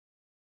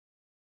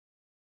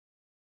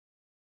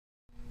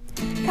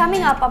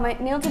Coming up on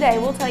McNeil Today,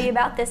 we'll tell you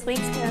about this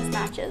week's tennis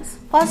matches.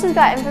 Plus, we've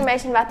got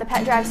information about the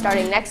pet drive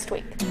starting next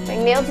week.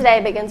 McNeil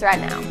Today begins right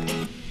now.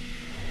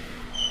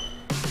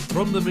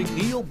 From the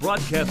McNeil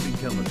Broadcasting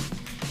Company,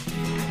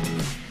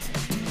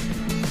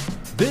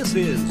 this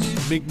is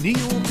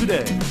McNeil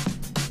Today.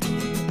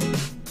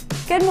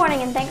 Good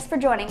morning and thanks for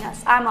joining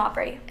us. I'm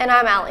Aubrey. And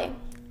I'm Allie.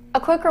 A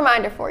quick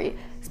reminder for you.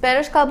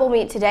 Spanish Club will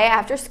meet today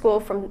after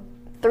school from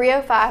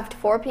 3:05 to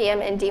 4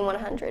 p.m. in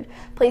D100.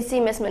 Please see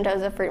Miss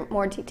Mendoza for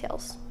more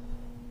details.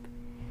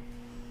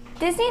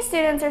 Disney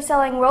students are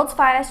selling world's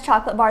finest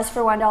chocolate bars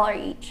for $1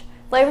 each.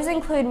 Flavors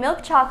include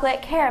milk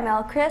chocolate,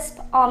 caramel, crisp,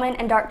 almond,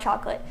 and dark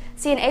chocolate.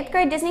 See an 8th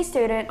grade Disney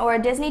student or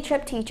a Disney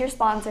trip teacher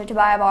sponsor to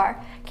buy a bar.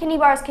 Candy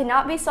bars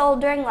cannot be sold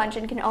during lunch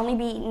and can only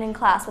be eaten in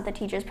class with the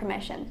teacher's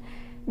permission.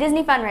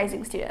 Disney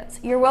fundraising students.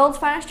 Your world's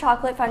finest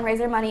chocolate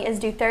fundraiser money is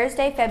due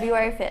Thursday,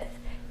 February 5th.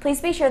 Please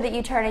be sure that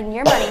you turn in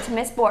your money to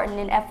Miss Borton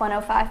in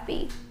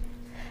F105B.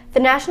 The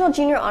National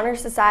Junior Honor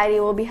Society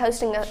will be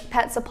hosting a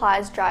pet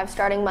supplies drive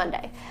starting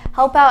Monday.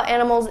 Help out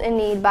animals in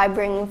need by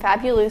bringing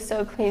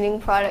Fabuloso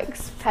cleaning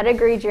products,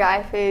 Pedigree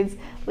dry foods,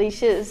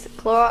 leashes,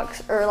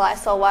 Clorox or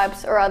Lysol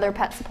wipes, or other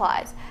pet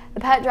supplies. The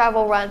pet drive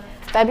will run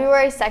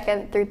February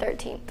 2nd through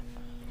 13th.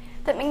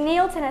 The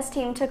McNeil tennis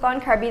team took on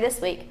Kirby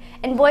this week.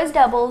 In boys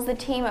doubles, the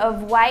team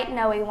of White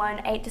Noe won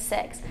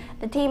 8-6.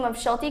 The team of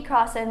Schulte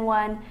Crossan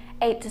won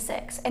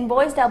 8-6. In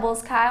boys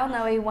doubles, Kyle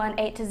Noe won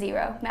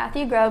 8-0.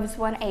 Matthew Groves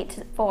won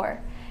 8-4.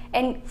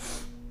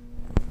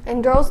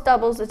 In girls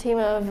doubles, the team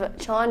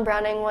of Sean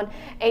Browning won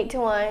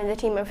 8-1. The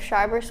team of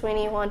Schreiber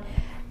Sweeney won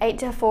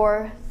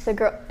 8-4.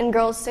 In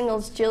girls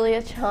singles,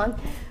 Julia Chan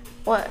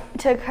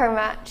took her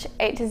match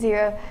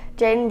 8-0.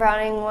 Jaden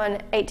Browning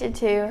won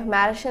 8-2.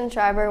 Madison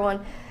Schreiber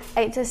won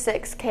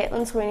 8-6.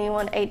 Caitlin Sweeney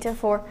won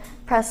 8-4.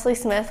 Presley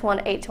Smith won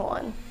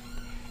 8-1.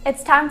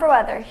 It's time for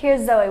weather.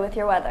 Here's Zoe with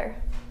your weather.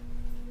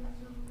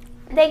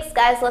 Thanks,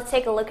 guys. Let's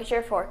take a look at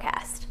your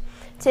forecast.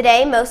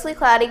 Today, mostly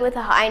cloudy with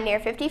a high near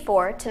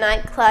 54.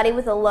 Tonight, cloudy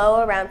with a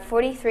low around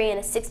 43 and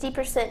a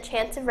 60%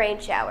 chance of rain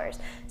showers.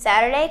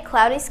 Saturday,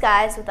 cloudy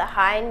skies with a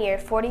high near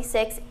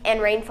 46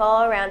 and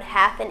rainfall around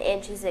 ½ an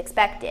inch is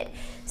expected.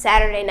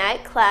 Saturday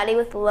night, cloudy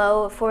with a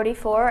low of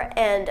 44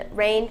 and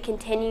rain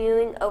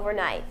continuing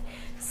overnight.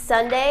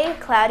 Sunday,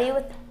 cloudy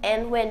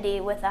and windy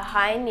with a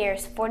high near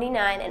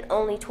 49 and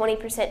only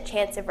 20%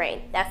 chance of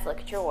rain. That's a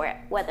look at your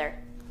weather.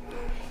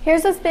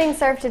 Here's what's being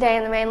served today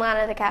in the main line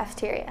of the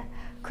cafeteria.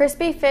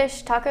 Crispy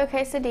fish, taco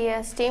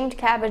quesadilla, steamed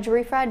cabbage,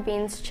 refried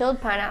beans,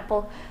 chilled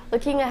pineapple.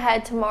 Looking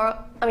ahead,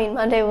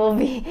 Monday will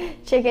be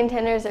chicken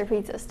tenders or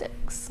pizza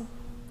sticks.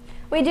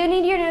 We do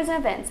need your news and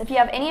events. If you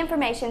have any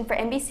information for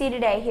NBC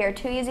Today, here are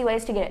 2 easy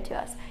ways to get it to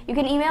us. You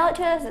can email it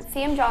to us at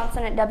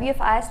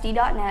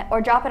cmjohnson@wfisd.net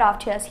or drop it off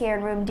to us here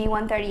in room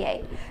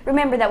D138.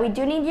 Remember that we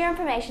do need your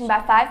information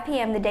by 5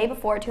 p.m. the day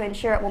before to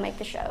ensure it will make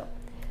the show.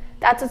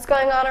 That's what's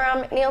going on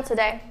around McNeil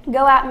today.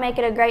 Go out and make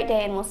it a great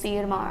day, and we'll see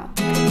you tomorrow.